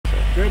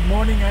Good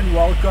morning and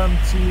welcome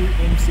to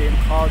MCM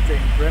Gauteng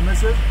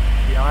premises.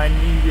 Behind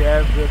me we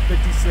have the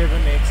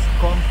 37X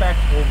Compact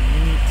or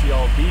Mini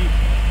TLB,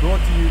 brought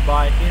to you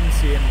by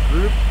MCM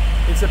Group.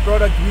 It's a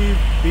product we've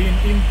been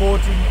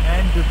importing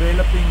and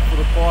developing for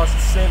the past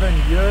 7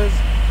 years,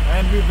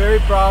 and we're very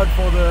proud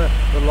for the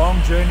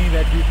long journey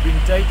that we've been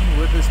taking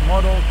with this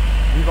model.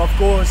 We've of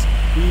course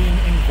been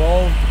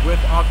involved with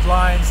our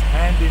clients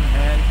hand in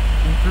hand,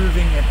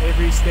 improving at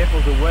every step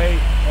of the way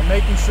and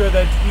making sure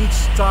that each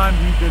time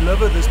we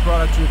deliver this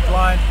product to a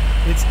client,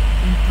 it's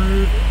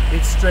improved,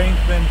 it's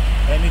strengthened,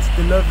 and it's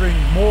delivering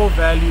more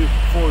value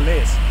for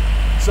less.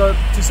 So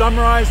to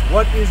summarize,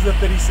 what is the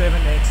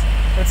 37X?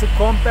 It's a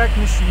compact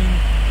machine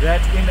that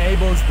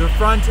enables the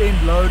front end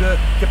loader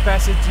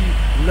capacity,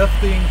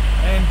 lifting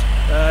and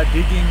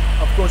digging.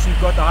 Of course, you've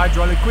got the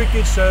hydraulic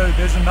quickage, so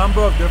there's a number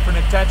of different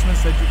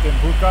attachments that you can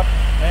hook up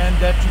and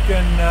that you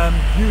can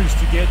use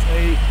to get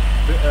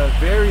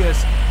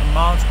various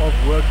amounts of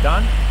work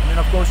done. And then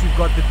of course you've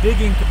got the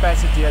digging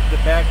capacity at the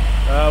back,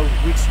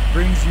 which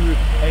brings you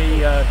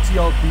a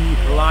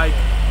TLB like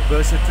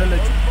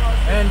versatility,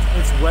 and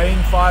it's weighing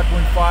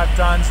 5.5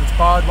 tons. It's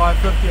powered by a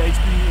 50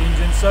 HP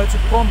engine, so it's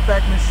a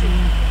compact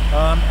machine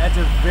at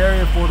a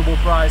very affordable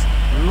price,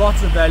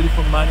 lots of value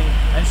for money,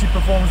 and she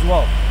performs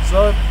well.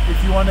 So if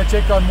you want to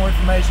check out more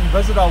information,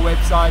 visit our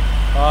website.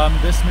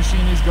 This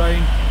machine is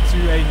going to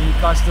a new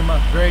customer.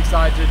 Very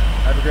excited.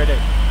 Have a great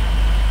day.